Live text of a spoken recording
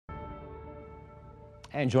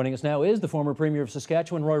And joining us now is the former Premier of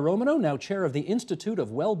Saskatchewan, Roy Romanow, now chair of the Institute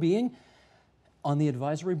of Wellbeing on the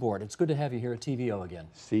advisory board. It's good to have you here at TVO again.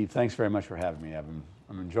 Steve, thanks very much for having me. I'm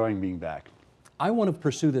enjoying being back. I want to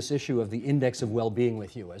pursue this issue of the index of well-being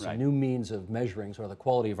with you as Right. a new means of measuring sort of the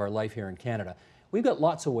quality of our life here in Canada. We've got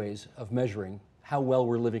lots of ways of measuring how well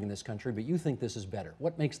we're living in this country, but you think this is better.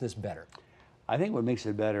 What makes this better? I think what makes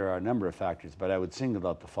it better are a number of factors, but I would single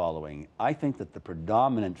out the following. I think that the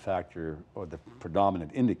predominant factor or the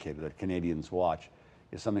predominant indicator that Canadians watch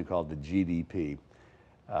is something called the GDP.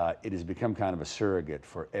 It has become kind of a surrogate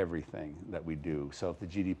for everything that we do. So if the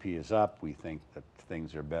GDP is up, we think that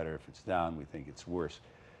things are better. If it's down, we think it's worse.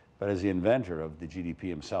 But as the inventor of the GDP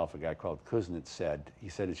himself, a guy called Kuznets said, he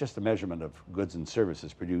said it's just a measurement of goods and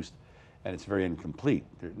services produced, and it's very incomplete.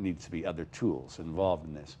 There needs to be other tools involved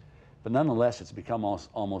in this. But nonetheless, it's become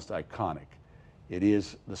almost iconic. It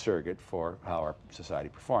is the surrogate for how our society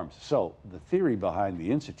performs. So the theory behind the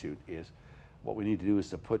Institute is what we need to do is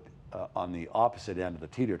to put on the opposite end of the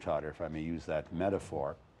teeter-totter, if I may use that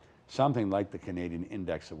metaphor, something like the Canadian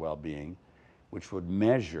Index of Well-Being, which would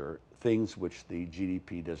measure things which the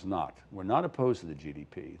GDP does not. We're not opposed to the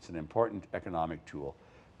GDP. It's an important economic tool,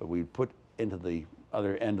 but we put into the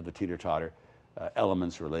other end of the teeter-totter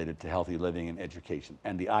elements related to healthy living and education.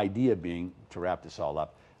 And the idea being, to wrap this all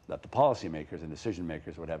up, that the policymakers and decision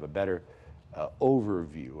makers would have a better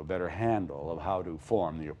overview, a better handle of how to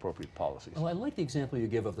form the appropriate policies. Well, I like the example you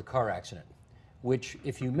give of the car accident, which,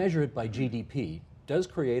 if you measure it by GDP, does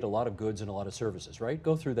create a lot of goods and a lot of services, right?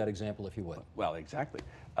 Go through that example if you would. Well, exactly.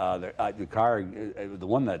 The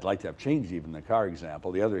one that I'd like to have changed even the car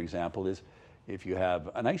example, the other example is if you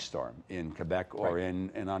have an ice storm in Quebec or Right.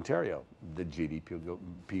 in Ontario, the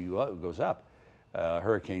GDP goes up.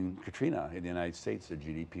 Hurricane Katrina in the United States, the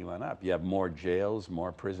GDP went up. You have more jails,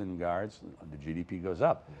 more prison guards, the GDP goes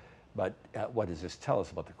up. But what does this tell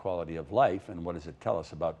us about the quality of life, and what does it tell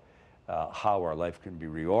us about how our life can be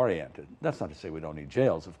reoriented? That's not to say we don't need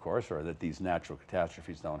jails, of course, or that these natural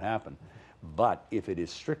catastrophes don't happen. But if it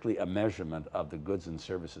is strictly a measurement of the goods and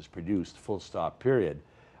services produced, full stop, period,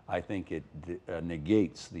 I think it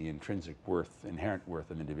negates the intrinsic worth, inherent worth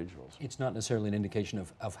of individuals. It's not necessarily an indication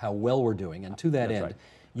of how well we're doing. And to that That's end, right.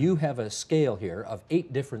 you have a scale here of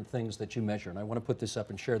 8 different things that you measure. And I want to put this up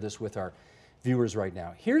and share this with our viewers right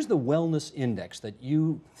now. Here's the wellness index that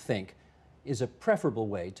you think is a preferable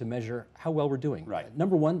way to measure how well we're doing. Right.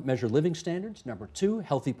 Number 1, measure living standards. Number 2,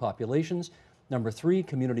 healthy populations. Number 3,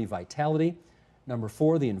 community vitality. Number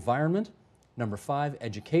 4, the environment. Number 5,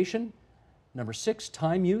 education. Number 6,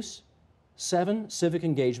 time use. 7, civic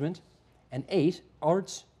engagement. And 8,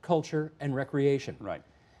 arts, culture, and recreation. Right.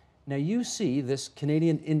 Now you see this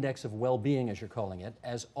Canadian Index of Well-Being, as you're calling it,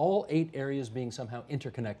 as all 8 areas being somehow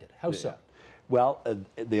interconnected. How so? Yeah. Well,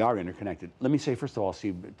 they are interconnected. Let me say, first of all,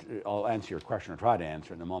 Steve, I'll answer your question or try to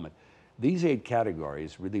answer it in a moment. These 8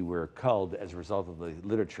 categories really were culled as a result of the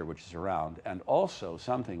literature which is around, and also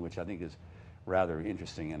something which I think is rather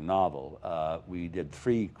interesting and novel. We did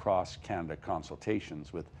 3 cross-Canada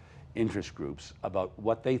consultations with interest groups about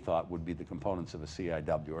what they thought would be the components of a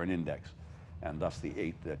CIW or an index, and thus the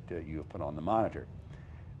 8 that you have put on the monitor.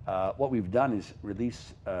 What we've done is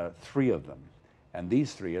release 3 of them, and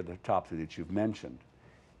these 3 are the top 3 that you've mentioned.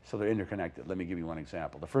 So they're interconnected. Let me give you one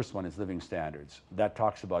example. The first one is living standards. That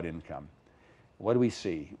talks about income. What do we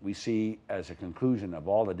see? We see, as a conclusion of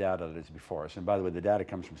all the data that is before us, and by the way, the data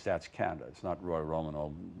comes from Stats Canada. It's not Roy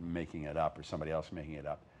Romanow making it up or somebody else making it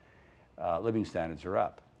up. Living standards are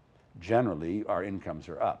up. Generally, our incomes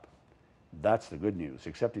are up. That's the good news,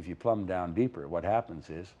 except if you plumb down deeper, what happens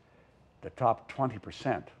is the top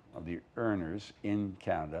 20% of the earners in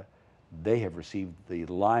Canada, they have received the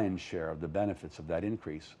lion's share of the benefits of that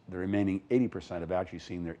increase. The remaining 80% have actually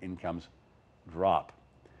seen their incomes drop.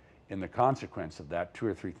 In the consequence of that, 2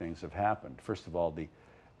 or 3 things have happened. First of all, the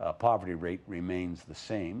poverty rate remains the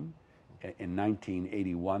same. In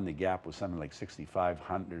 1981, the gap was something like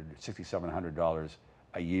 $6,700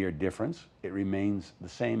 a year difference. It remains the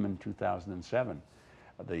same in 2007.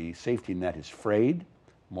 The safety net is frayed,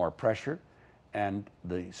 more pressure, and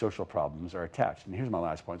the social problems are attached. And here's my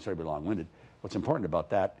last point, sorry to be long-winded. What's important about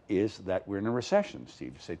that is that we're in a recession,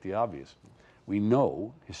 Steve, to state the obvious. We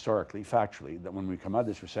know, historically, factually, that when we come out of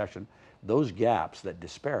this recession, those gaps, that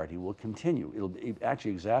disparity will continue. It'll be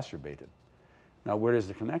actually exacerbated. Now, where does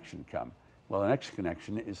the connection come? Well, the next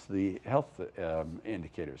connection is the health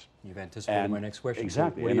indicators. You've anticipated my next question.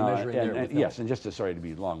 Exactly. So what are you measuring there? With yes, and just to, sorry to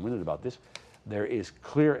be long-winded about this, there is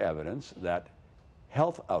clear evidence that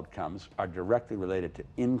health outcomes are directly related to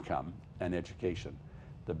income and education.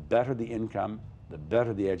 The better the income, the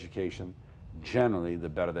better the education, generally the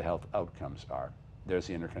better the health outcomes are. There's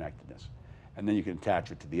the interconnectedness. And then you can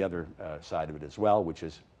attach it to the other side of it as well, which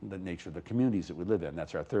is the nature of the communities that we live in.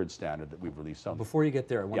 That's our third standard that we've released on. Before you get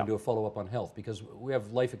there, I want to do a follow-up on health, because we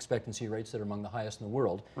have life expectancy rates that are among the highest in the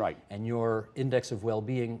world. Right. And your index of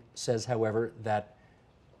well-being says, however, that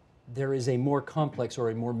there is a more complex or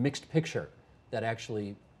a more mixed picture that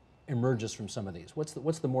actually emerges from some of these.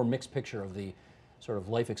 What's the more mixed picture of the sort of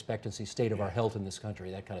life expectancy state of our health in this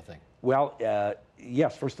country, that kind of thing? Well,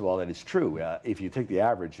 yes, first of all, that is true. If you take the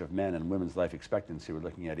average of men and women's life expectancy, we're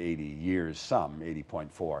looking at 80 years,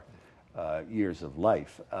 80.4 years of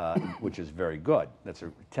life, which is very good. That's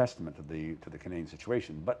a testament to the Canadian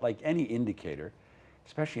situation. But like any indicator,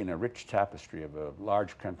 especially in a rich tapestry of a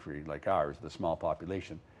large country like ours, with a small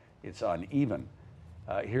population, it's uneven.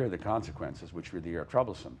 Here are the consequences, which really are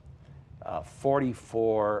troublesome.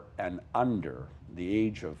 44 and under, the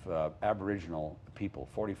age of Aboriginal people,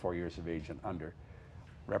 44 years of age and under,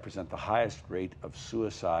 represent the highest rate of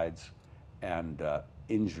suicides and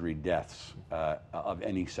injury deaths of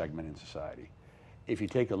any segment in society. If you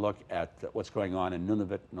take a look at what's going on in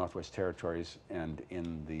Nunavut, Northwest Territories, and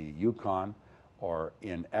in the Yukon, or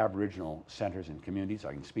in Aboriginal centres and communities,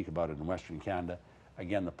 I can speak about it in Western Canada,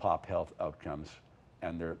 again, the pop health outcomes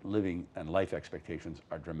and their living and life expectations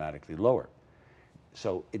are dramatically lower.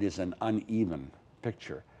 So it is an uneven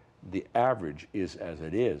picture. The average is as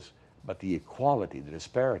it is, but the equality, the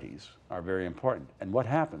disparities are very important. And what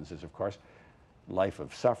happens is, of course, life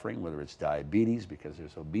of suffering, whether it's diabetes because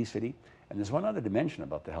there's obesity. And there's one other dimension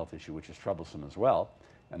about the health issue which is troublesome as well,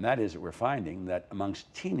 and that is that we're finding that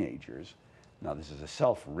amongst teenagers, now this is a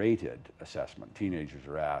self-rated assessment, teenagers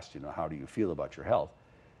are asked, how do you feel about your health?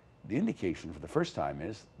 The indication for the first time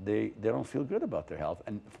is they don't feel good about their health,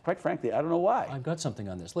 and quite frankly, I don't know why. I've got something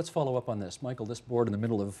on this. Let's follow up on this. Michael, this board in the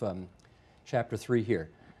middle of Chapter 3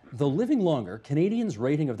 here. Though living longer, Canadians'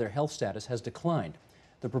 rating of their health status has declined.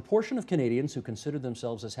 The proportion of Canadians who consider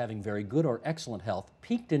themselves as having very good or excellent health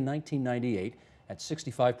peaked in 1998 at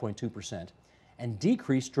 65.2% and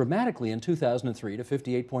decreased dramatically in 2003 to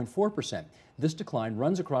 58.4%. This decline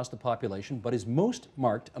runs across the population but is most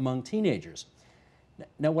marked among teenagers.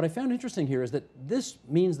 Now, what I found interesting here is that this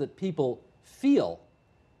means that people feel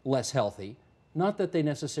less healthy, not that they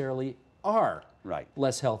necessarily are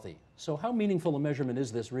less healthy. So how meaningful a measurement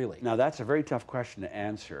is this really? Now, that's a very tough question to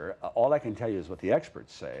answer. All I can tell you is what the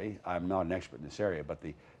experts say. I'm not an expert in this area, but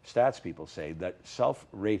the stats people say that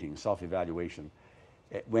self-rating, self-evaluation,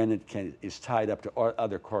 when it is tied up to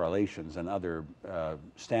other correlations and other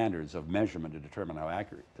standards of measurement to determine how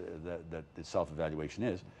accurate that the self-evaluation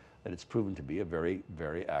is, that it's proven to be a very,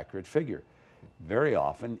 very accurate figure. Very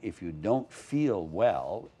often, if you don't feel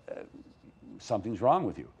well, something's wrong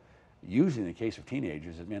with you. Usually in the case of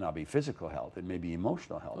teenagers, it may not be physical health, it may be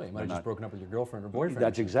emotional health. Well, you might have just broken up with your girlfriend or boyfriend.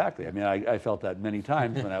 That's exactly. I mean, I felt that many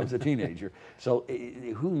times when I was a teenager. So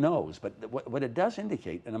who knows? But what it does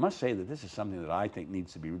indicate, and I must say that this is something that I think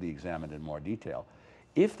needs to be really examined in more detail,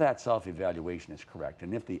 if that self-evaluation is correct,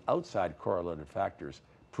 and if the outside correlative factors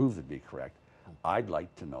prove to be correct, I'd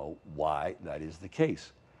like to know why that is the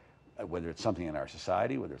case. Whether it's something in our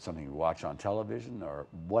society, whether it's something we watch on television, or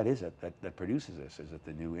what is it that produces this? Is it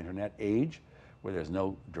the new internet age, where there's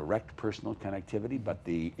no direct personal connectivity, but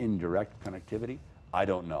the indirect connectivity? I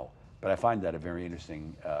don't know. But I find that a very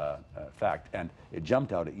interesting fact. And it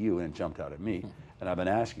jumped out at you, and it jumped out at me. And I've been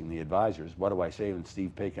asking the advisors, what do I say when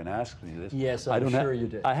Steve Paikin asks me this? Yes, I'm sure you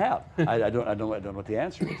did. I have. I don't know what the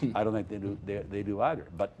answer is. I don't think they do either.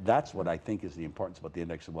 But that's what I think is the importance about the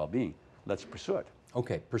index of well-being. Let's pursue it.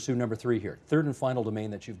 Okay, pursue number 3 here. Third and final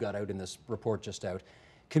domain that you've got out in this report just out,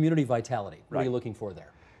 community vitality. What are you looking for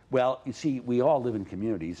there? Well, you see, we all live in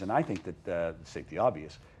communities, and I think that, to state the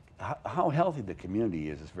obvious, how healthy the community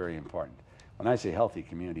is very important. When I say healthy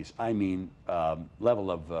communities, I mean level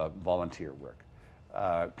of volunteer work,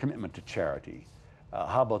 commitment to charity.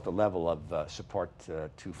 How about the level of support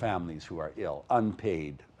to families who are ill,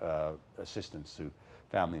 unpaid assistance to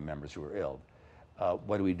family members who are ill?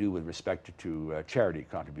 What do we do with respect to charity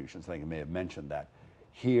contributions? I think I may have mentioned that.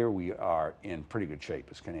 Here we are in pretty good shape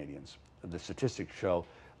as Canadians. The statistics show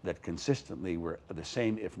that consistently we're the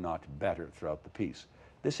same, if not better, throughout the piece.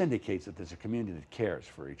 This indicates that there's a community that cares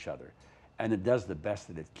for each other, and it does the best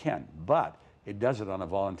that it can, but it does it on a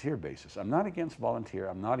volunteer basis. I'm not against volunteer.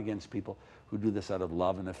 I'm not against people who do this out of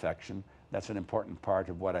love and affection. That's an important part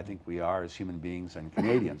of what I think we are as human beings and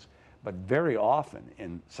Canadians. But very often,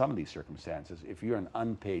 in some of these circumstances, if you're an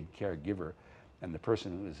unpaid caregiver and the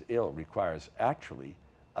person who is ill requires actually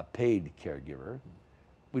a paid caregiver,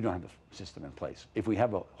 we don't have the system in place. If we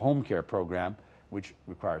have a home care program which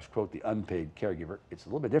requires, quote, the unpaid caregiver, it's a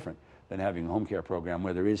little bit different. than having a home care program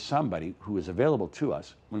where there is somebody who is available to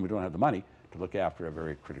us when we don't have the money to look after a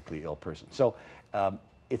very critically ill person. So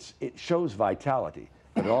it shows vitality,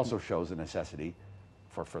 but it also shows a necessity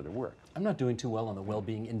for further work. I'm not doing too well on the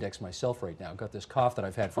well-being index myself right now. I've got this cough that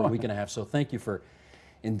I've had for a week and a half, so thank you for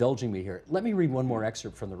indulging me here. Let me read one more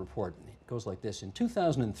excerpt from the report. It goes like this. In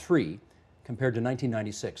 2003, compared to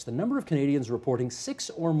 1996, the number of Canadians reporting 6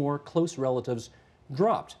 or more close relatives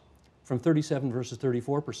dropped from 37 versus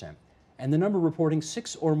 34%. And the number reporting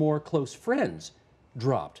 6 or more close friends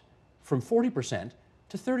dropped from 40%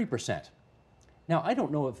 to 30%. Now, I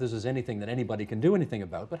don't know if this is anything that anybody can do anything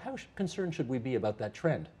about, but how concerned should we be about that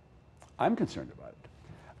trend? I'm concerned about it.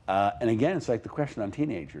 And again, it's like the question on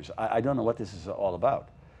teenagers. I don't know what this is all about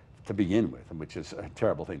to begin with, which is a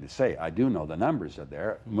terrible thing to say. I do know the numbers are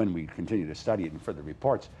there. When we continue to study it in further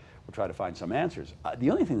reports, we'll try to find some answers.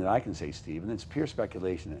 The only thing that I can say, Steve, and it's pure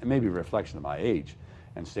speculation, and maybe a reflection of my age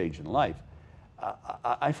and stage in life,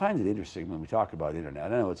 I find it interesting when we talk about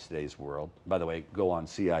internet. I know it's today's world. By the way, go on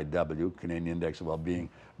CIW, Canadian Index of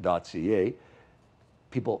Wellbeing.ca.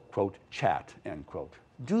 People, quote, chat, end quote.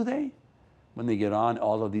 Do they? When they get on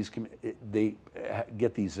all of these, they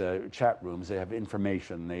get these chat rooms, they have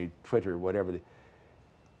information, they Twitter, whatever.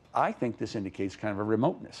 I think this indicates kind of a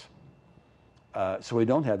remoteness. So we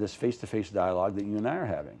don't have this face-to-face dialogue that you and I are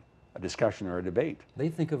having, a discussion or a debate. They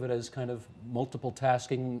think of it as kind of multiple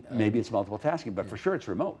tasking. Maybe it's multiple tasking, but for sure it's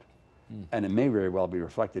remote. And it may very well be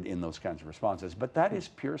reflected in those kinds of responses, but that is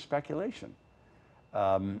pure speculation.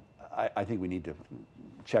 I think we need to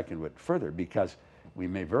check into it further, because we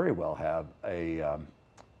may very well have a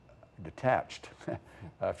detached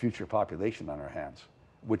future population on our hands,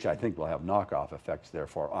 which I think will have knockoff effects,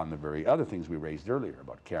 therefore, on the very other things we raised earlier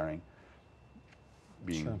about caring,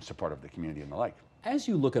 being supportive of the community and the like. As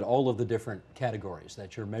you look at all of the different categories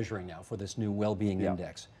that you're measuring now for this new well-being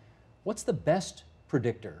index, what's the best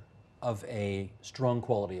predictor of a strong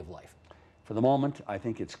quality of life? For the moment, I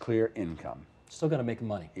think it's clear income. Still got to make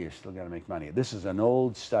money. You're still got to make money. This is an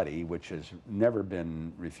old study which has never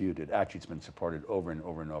been refuted. Actually, it's been supported over and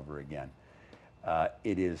over and over again. There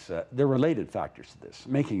are related factors to this.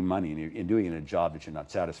 Making money and doing it in a job that you're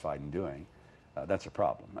not satisfied in doing, that's a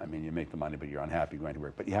problem. I mean, you make the money, but you're unhappy going to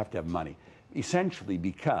work. But you have to have money, essentially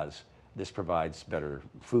because this provides better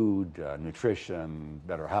food, nutrition,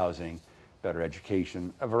 better housing, better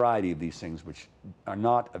education, a variety of these things which are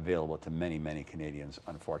not available to many, many Canadians,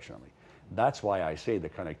 unfortunately. That's why I say the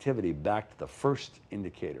connectivity back to the first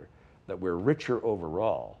indicator, that we're richer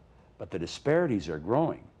overall, but the disparities are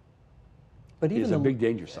growing, but even is a big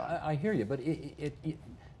danger sign. I hear you, but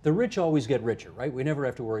the rich always get richer, right? We never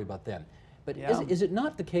have to worry about them. But is it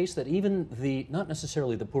not the case that even not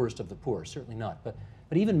necessarily the poorest of the poor, certainly not, but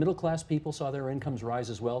even middle-class people saw their incomes rise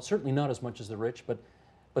as well? Certainly not as much as the rich, but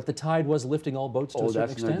the tide was lifting all boats to a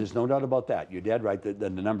certain extent? There's no doubt about that. You're dead right, the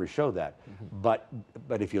numbers show that. But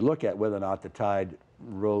if you look at whether or not the tide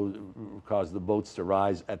caused the boats to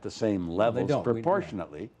rise at the same levels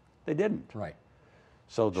proportionately, they didn't. Right.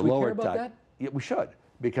 So the Should we lower care about tide, that? Yeah, we should,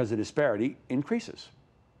 because the disparity increases.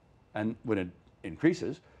 And when it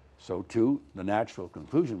increases, so too the natural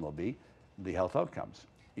conclusion will be the health outcomes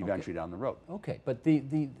eventually down the road. Okay, but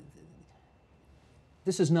this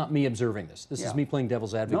is not me observing this. This is me playing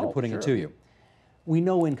devil's advocate, putting it to you. We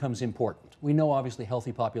know income's important. We know obviously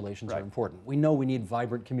healthy populations are important. We know we need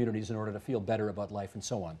vibrant communities in order to feel better about life and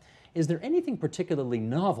so on. Is there anything particularly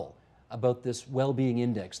novel about this well-being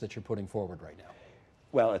index that you're putting forward right now?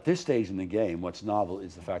 Well, at this stage in the game, what's novel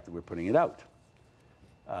is the fact that we're putting it out.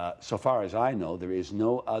 So far as I know, there is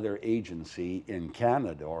no other agency in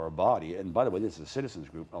Canada or a body, and by the way, this is a citizens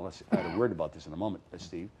group, I'll add a word about this in a moment,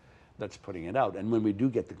 Steve, that's putting it out. And when we do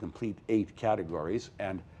get the complete 8 categories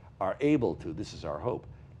and are able to, this is our hope,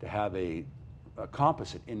 to have a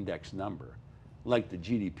composite index number, like the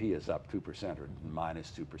GDP is up 2% or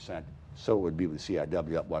minus 2%, so it would be with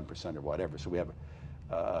CIW up 1% or whatever. So we have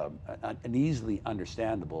an easily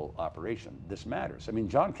understandable operation. This matters. I mean,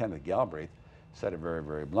 John Kenneth Galbraith said it very,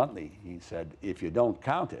 very bluntly. He said, if you don't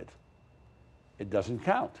count it, it doesn't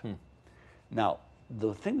count. Now,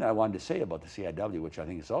 the thing that I wanted to say about the CIW, which I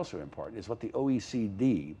think is also important, is what the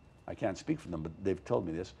OECD, I can't speak for them, but they've told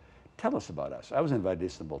me this, tell us about us. I was invited to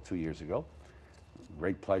Istanbul 2 years ago.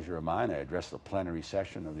 Great pleasure of mine. I addressed the plenary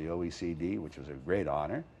session of the OECD, which was a great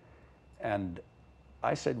honor. And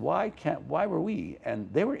I said, why were we? And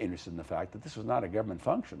they were interested in the fact that this was not a government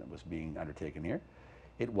function that was being undertaken here.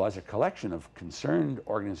 It was a collection of concerned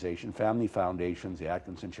organizations, family foundations, the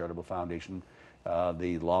Atkinson Charitable Foundation,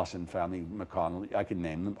 the Lawson family, McConnell, I can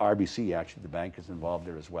name them. RBC, actually, the bank is involved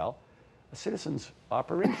there as well. a citizen's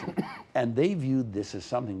operation. And they viewed this as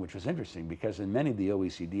something which was interesting because in many of the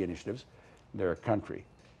OECD initiatives, they're country,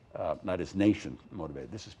 not as nation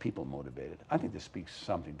motivated. This is people motivated. I think this speaks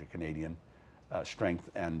something to Canadian strength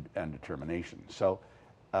and determination. So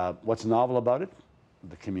what's novel about it?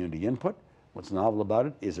 The community input. What's novel about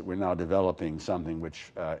it is that we're now developing something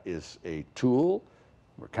which is a tool.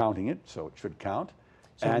 We're counting it, so it should count.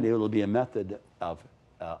 And it will be a method of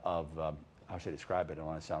how should I describe it? I don't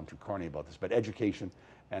want to sound too corny about this, but education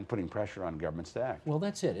and putting pressure on governments to act. Well,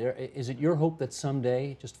 that's it. Is it your hope that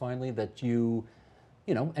someday, just finally, that you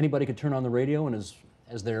know, anybody could turn on the radio and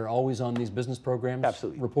as they're always on these business programs,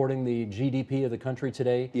 absolutely, reporting the GDP of the country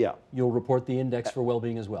today, yeah, you'll report the index for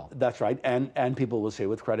well-being as well. That's right, and people will say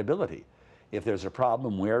with credibility, if there's a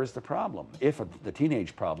problem, where is the problem? If the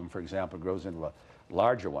teenage problem, for example, grows into a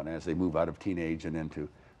larger one as they move out of teenage and into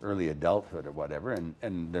early adulthood or whatever,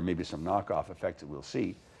 and there may be some knockoff effects that we'll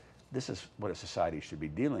see, this is what a society should be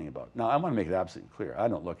dealing about. Now, I want to make it absolutely clear. I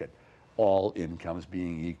don't look at all incomes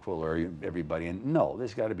being equal or everybody, and no,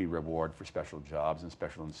 there's got to be reward for special jobs and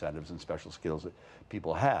special incentives and special skills that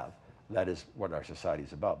people have. That is what our society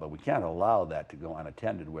is about, but we can't allow that to go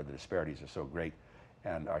unattended where the disparities are so great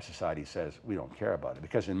and our society says we don't care about it.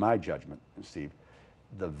 Because in my judgment, Steve,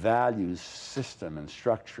 the values system and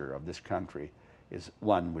structure of this country is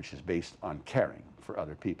one which is based on caring for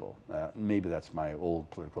other people. Maybe that's my old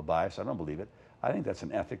political bias. I don't believe it. I think that's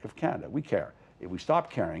an ethic of Canada. We care. If we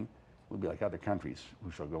stop caring, we'll be like other countries who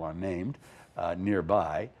shall go unnamed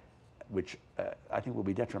nearby, which I think will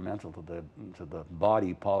be detrimental to the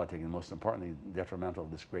body politic and most importantly detrimental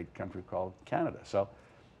to this great country called Canada. So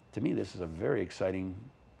to me this is a very exciting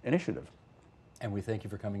initiative. And we thank you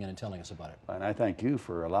for coming in and telling us about it. And I thank you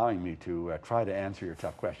for allowing me to try to answer your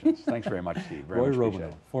tough questions. Thanks very much, Steve. Roy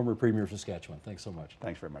Romanow, former Premier of Saskatchewan. Thanks so much.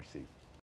 Thanks very much, Steve.